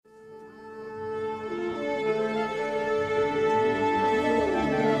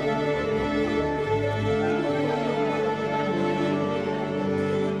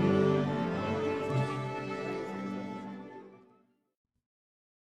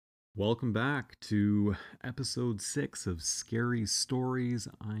Welcome back to episode 6 of Scary Stories.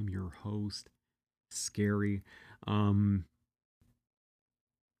 I'm your host, Scary. Um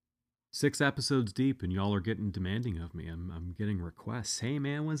 6 episodes deep and y'all are getting demanding of me. I'm getting requests. Hey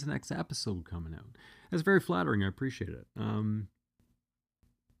man, when's the next episode coming out? That's very flattering. I appreciate it. Having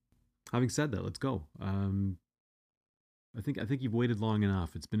said that, let's go. I think you've waited long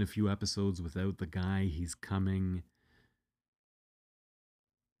enough. It's been a few episodes without the guy. He's coming.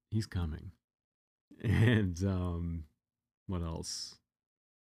 He's coming. And what else?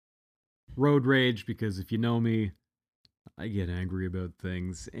 Road rage, because if you know me, I get angry about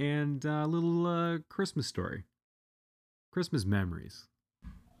things, and a little Christmas story, Christmas memories.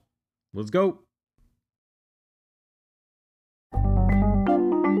 Let's go.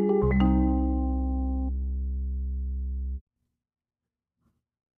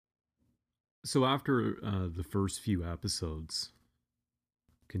 So after the first few episodes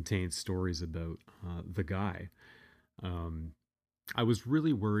contained stories about the guy, um, I was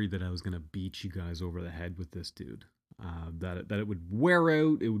really worried that I was gonna beat you guys over the head with this dude. That it would wear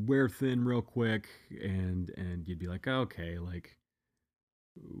out, it would wear thin real quick, and you'd be like, okay, like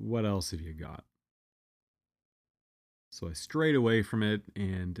what else have you got? So I strayed away from it,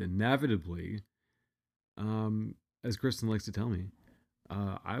 and inevitably, um, as Kristen likes to tell me,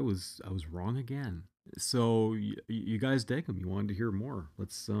 I was wrong again. So you guys dig him. You wanted to hear more.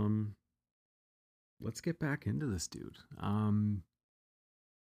 Let's get back into this dude.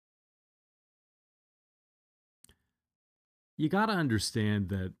 You gotta understand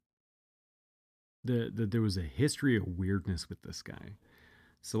that that there was a history of weirdness with this guy.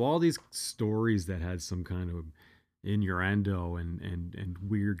 So all these stories that had some kind of innuendo and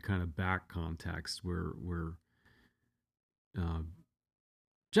weird kind of back context were uh,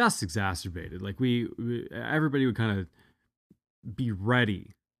 just exacerbated. Like we everybody would kind of be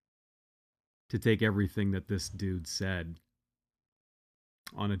ready to take everything that this dude said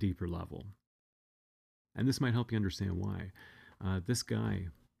on a deeper level. And this might help you understand why. This guy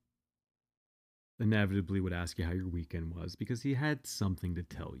inevitably would ask you how your weekend was because he had something to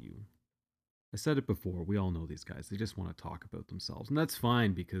tell you. I said it before, we all know these guys. They just want to talk about themselves. And that's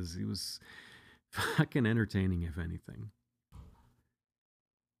fine because he was fucking entertaining, if anything.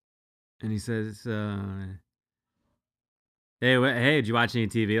 And he says, hey, did you watch any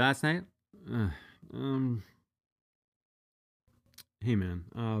TV last night? Uh, um, hey, man.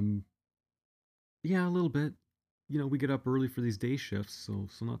 Yeah, a little bit. You know, we get up early for these day shifts, so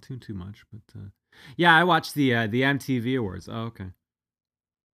not too much. But yeah, I watched the MTV Awards. Oh, okay.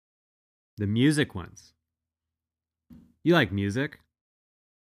 The music ones. You like music?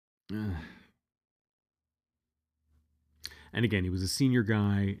 Uh, and again, he was a senior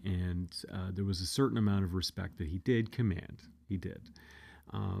guy, and there was a certain amount of respect that he did command. He did.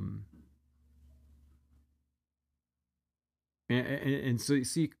 Um, and so,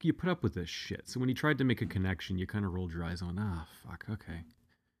 see, you put up with this shit. So when he tried to make a connection, you kind of rolled your eyes on, fuck, okay,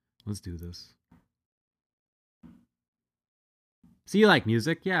 let's do this. So you like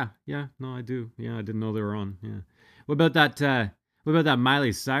music? Yeah, yeah. No, I do. Yeah, I didn't know they were on. Yeah. What about that? What about that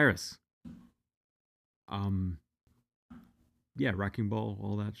Miley Cyrus? Um, yeah, Wrecking Ball,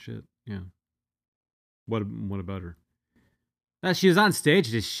 all that shit. Yeah. What about her? She was on stage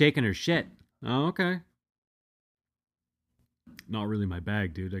just shaking her shit. Oh, okay. Not really my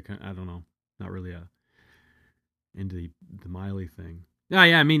bag, dude. I don't know. Not really into the Miley thing. Oh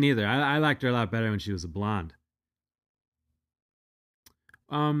yeah, me neither. I liked her a lot better when she was a blonde.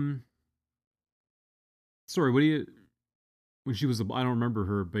 Um, sorry. What do you? When she was I don't remember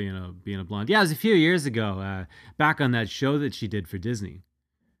her being a blonde. Yeah, it was a few years ago. Back on that show that she did for Disney.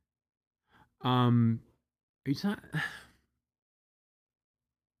 Are you talking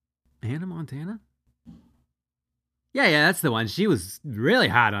Hannah Montana? Yeah, yeah, that's the one. She was really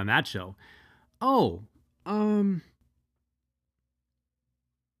hot on that show. Oh, um,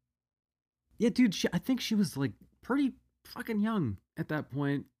 yeah, dude. I think she was like pretty fucking young at that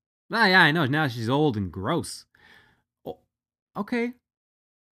point. Ah, yeah, I know. Now she's old and gross. Oh, okay,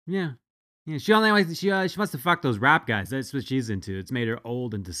 yeah, yeah. She only likes she wants to fuck those rap guys. That's what she's into. It's made her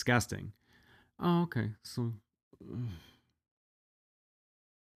old and disgusting. Oh, okay. So,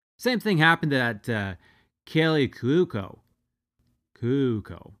 same thing happened to that Kelly Kuko.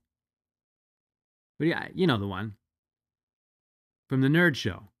 But yeah, you know the one from the Nerd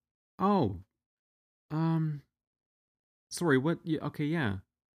Show. Oh, um, sorry. What? Okay, yeah.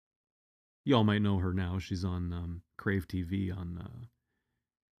 Y'all might know her now. She's on Crave TV on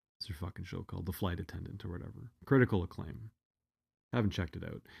what's her fucking show called? The Flight Attendant or whatever. Critical acclaim. Haven't checked it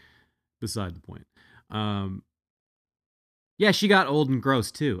out. Beside the point. Um, Yeah, she got old and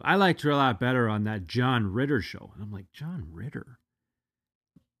gross too. I liked her a lot better on that John Ritter show. And I'm like, John Ritter?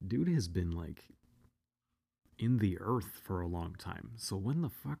 Dude has been like in the earth for a long time. So when the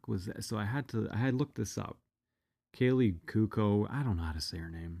fuck was that? So I had looked this up. Kaylee Kuko, I don't know how to say her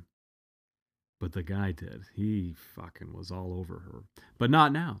name. But the guy did. He fucking was all over her. But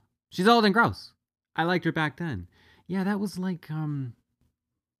not now. She's old and gross. I liked her back then. Yeah, that was like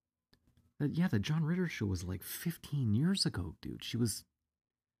the John Ritter show was like 15 years ago, dude. She was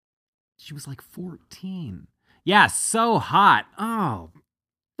like 14. Yeah, so hot. Oh,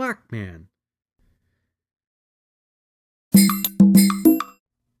 fuck, man.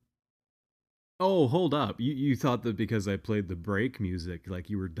 Oh, hold up. You thought that because I played the break music, like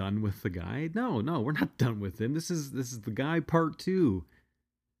you were done with the guy? No, no, we're not done with him. This is the guy part 2.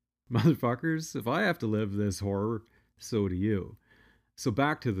 Motherfuckers, if I have to live this horror, so do you. So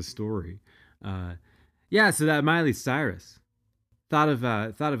back to the story. Uh yeah, so that Miley Cyrus thought of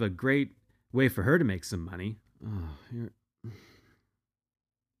a great way for her to make some money. Oh,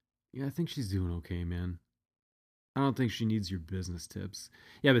 yeah, I think she's doing okay, man. I don't think she needs your business tips.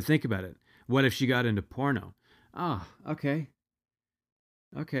 Yeah, but think about it. What if she got into porno? Oh, okay.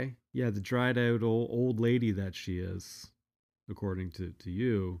 Okay. Yeah, the dried out old lady that she is, according to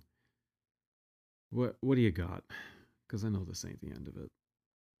you. What do you got? Because I know this ain't the end of it.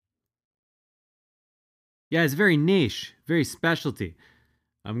 Yeah, it's very niche, very specialty.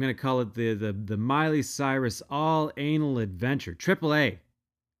 I'm gonna call it the Miley Cyrus All Anal Adventure, Triple A.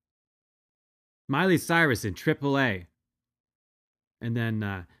 Miley Cyrus in Triple A, and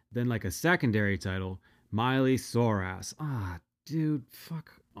then like a secondary title, Miley Sorass. Ah, dude,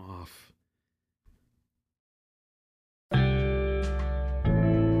 fuck off.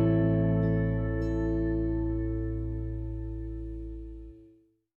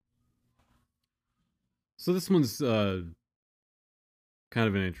 So this one's kind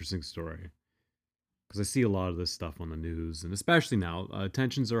of an interesting story because I see a lot of this stuff on the news, and especially now,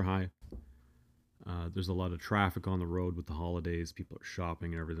 tensions are high. There's a lot of traffic on the road with the holidays. People are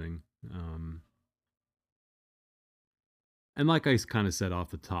shopping and everything. And like I kind of said off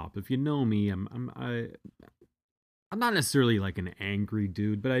the top, if you know me, I'm not necessarily like an angry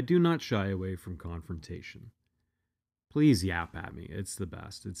dude, but I do not shy away from confrontation. Please yap at me. It's the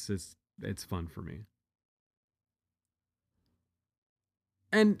best. It's fun for me.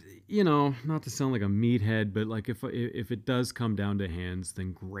 And not to sound like a meathead, but like if it does come down to hands,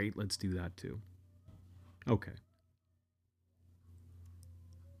 then great, let's do that too. Okay.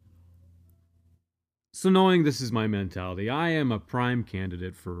 So knowing this is my mentality, I am a prime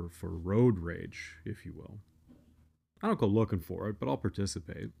candidate for road rage, if you will. I don't go looking for it, but I'll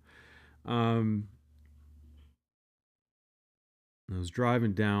participate. Um, I was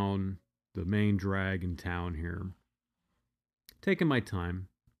driving down the main drag in town here, taking my time,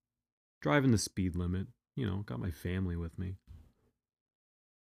 driving the speed limit. Got my family with me.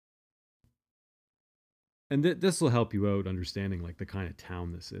 And this will help you out understanding like the kind of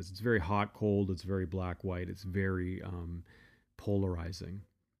town this is. It's very hot, cold. It's very black, white. It's very polarizing.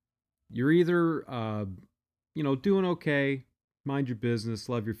 You're either doing okay, mind your business,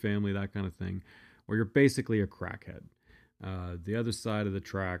 love your family, that kind of thing, or you're basically a crackhead. The other side of the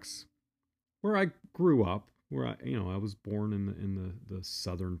tracks, where I grew up, where I was born in the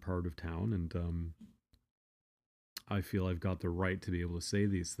southern part of town, and I feel I've got the right to be able to say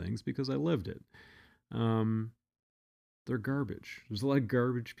these things because I lived it. Um, they're garbage. There's a lot of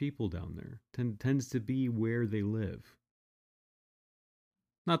garbage people down there. Tends to be where they live.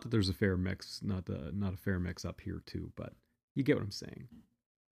 Not that there's a fair mix, not a fair mix up here too, but you get what I'm saying.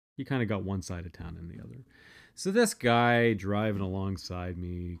 You kind of got one side of town and the other. So this guy driving alongside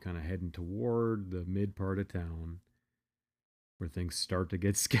me, kind of heading toward the mid part of town, where things start to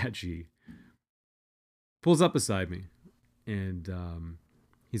get sketchy, pulls up beside me, and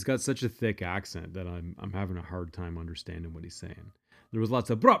he's got such a thick accent that I'm having a hard time understanding what he's saying. There was lots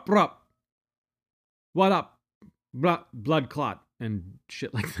of brup brup, what up, blood clot, and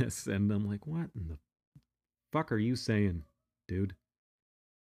shit like this, and I'm like, what in the fuck are you saying, dude?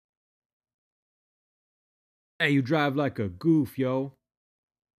 Hey, you drive like a goof, yo.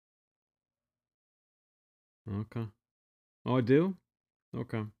 Okay. Oh, I do?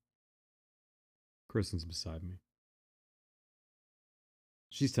 Okay. Kristen's beside me.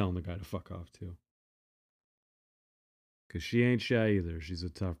 She's telling the guy to fuck off, too. Because she ain't shy either. She's a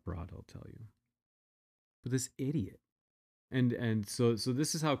tough broad, I'll tell you. But this idiot. And so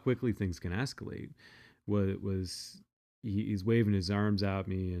this is how quickly things can escalate. What it was, he's waving his arms at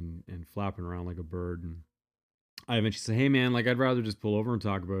me and flapping around like a bird. And I eventually say, hey, man, like, I'd rather just pull over and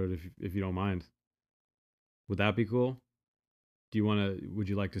talk about it if you don't mind. Would that be cool? Would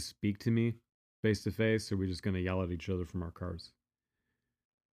you like to speak to me face to face, or are we just going to yell at each other from our cars?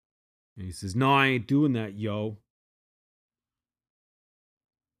 And he says, no, I ain't doing that, yo.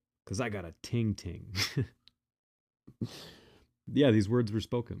 Because I got a ting ting. Yeah, these words were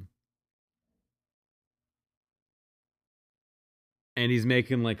spoken. And he's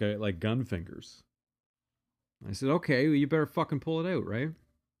making like gun fingers. I said, okay, well, you better fucking pull it out, right?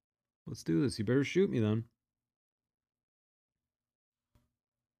 Let's do this. You better shoot me then.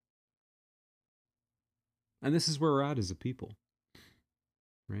 And this is where we're at as a people,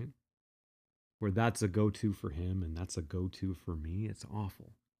 right? Where that's a go-to for him and that's a go-to for me. It's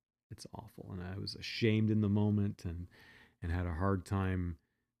awful. It's awful. And I was ashamed in the moment and had a hard time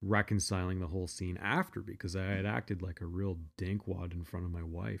reconciling the whole scene after, because I had acted like a real dinkwad in front of my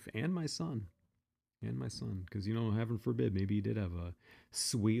wife and my son. And my son. Because, heaven forbid, maybe he did have a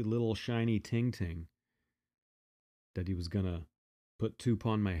sweet little shiny ting ting that he was going to put two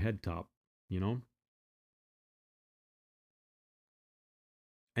upon my head top, you know?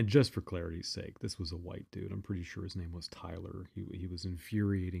 And just for clarity's sake, this was a white dude. I'm pretty sure his name was Tyler. He was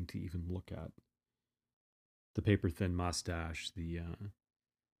infuriating to even look at. The paper thin mustache, the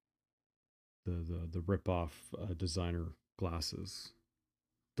rip off designer glasses,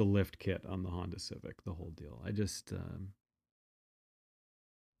 the lift kit on the Honda Civic, the whole deal.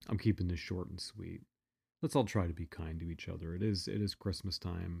 I'm keeping this short and sweet. Let's all try to be kind to each other. It is Christmas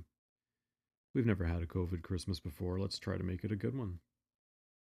time. We've never had a COVID Christmas before. Let's try to make it a good one.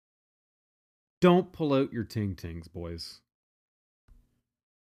 Don't pull out your ting tings, boys.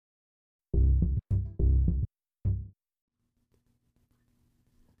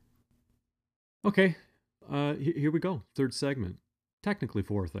 Okay, here we go. Third segment. Technically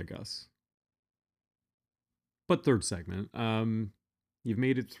fourth, I guess. But third segment. You've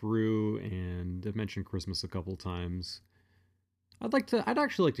made it through, and I've mentioned Christmas a couple times. I'd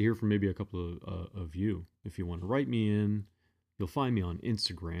actually like to hear from maybe a couple of you. If you want to write me in, you'll find me on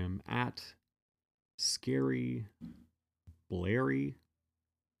Instagram at Scary Blairy.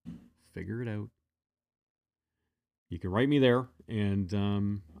 Figure it out. You can write me there,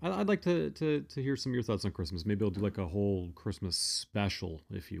 and I'd like to hear some of your thoughts on Christmas. Maybe I'll do like a whole Christmas special,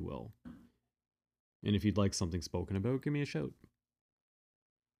 if you will. And if you'd like something spoken about, give me a shout.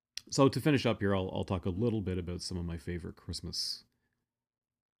 So to finish up here, I'll talk a little bit about some of my favorite Christmas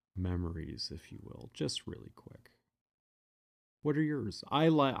memories, if you will, just really quick. What are yours? I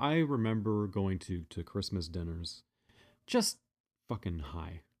remember going to Christmas dinners, just fucking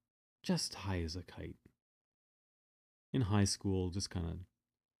high, just high as a kite. In high school, just kind of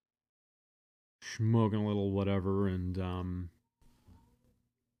smoking a little whatever, and I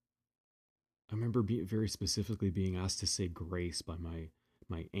remember very specifically being asked to say grace by my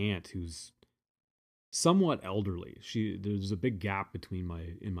aunt, who's somewhat elderly. There's a big gap between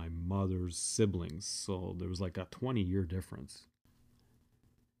my mother's siblings, so there was like a 20-year difference.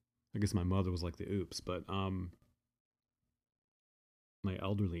 I guess my mother was like the oops, but my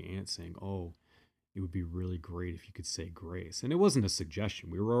elderly aunt saying, "Oh, it would be really great if you could say grace." And it wasn't a suggestion.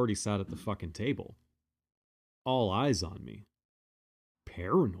 We were already sat at the fucking table. All eyes on me.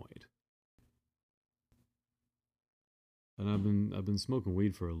 Paranoid. And I've been smoking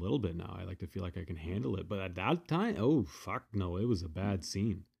weed for a little bit now. I like to feel like I can handle it. But at that time, oh fuck no, it was a bad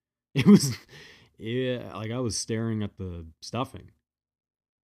scene. It was yeah, like I was staring at the stuffing.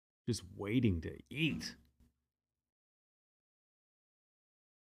 Just waiting to eat.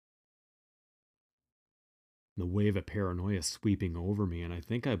 The wave of paranoia sweeping over me, and I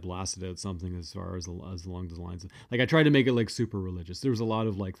think I blasted out something as far as along the lines of, like, I tried to make it like super religious. There was a lot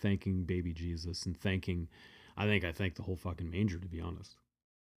of like thanking baby Jesus and thanking, I think I thanked the whole fucking manger, to be honest.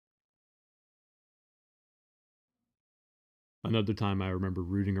 Another time I remember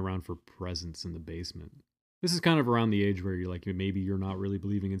rooting around for presents in the basement. This is kind of around the age where you're like, maybe you're not really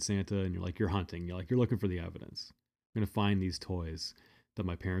believing in Santa, and you're hunting. You're looking for the evidence. I'm gonna find these toys that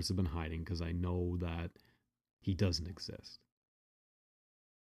my parents have been hiding because I know that he doesn't exist.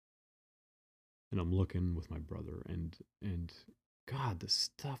 And I'm looking with my brother, and God, the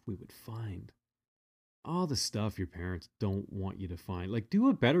stuff we would find. All the stuff your parents don't want you to find. Like, do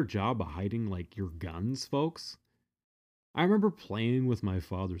a better job of hiding like your guns, folks. I remember playing with my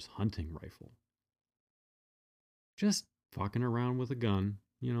father's hunting rifle. Just fucking around with a gun,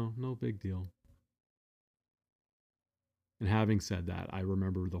 no big deal. And having said that, I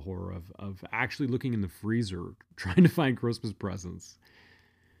remember the horror of actually looking in the freezer trying to find Christmas presents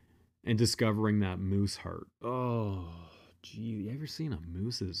and discovering that moose heart. Oh, gee, you ever seen a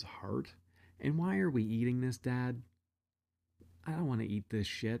moose's heart? And why are we eating this, Dad? I don't want to eat this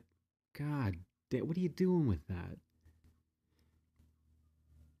shit. God, Dad, what are you doing with that?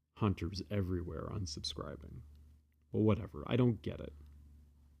 hunters everywhere unsubscribing. But whatever, I don't get it.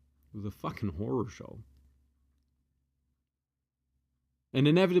 It was a fucking horror show. And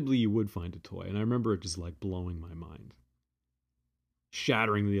inevitably you would find a toy, and I remember it just like blowing my mind.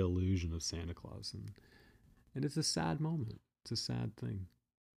 Shattering the illusion of Santa Claus. And it's a sad moment. It's a sad thing.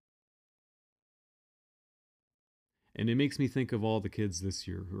 And it makes me think of all the kids this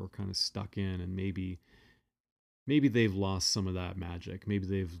year who are kind of stuck in, and maybe they've lost some of that magic. Maybe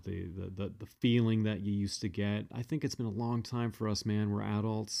the feeling that you used to get. I think it's been a long time for us, man. We're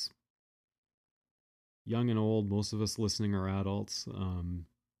adults. Young and old, most of us listening are adults.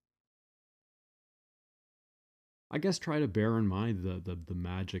 I guess try to bear in mind the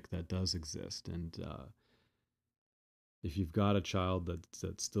magic that does exist, and if you've got a child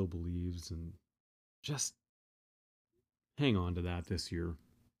that still believes, and just hang on to that this year.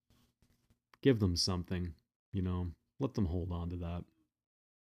 Give them something, you know. Let them hold on to that.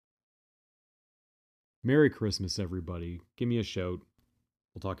 Merry Christmas, everybody. Give me a shout.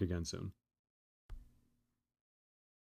 We'll talk again soon.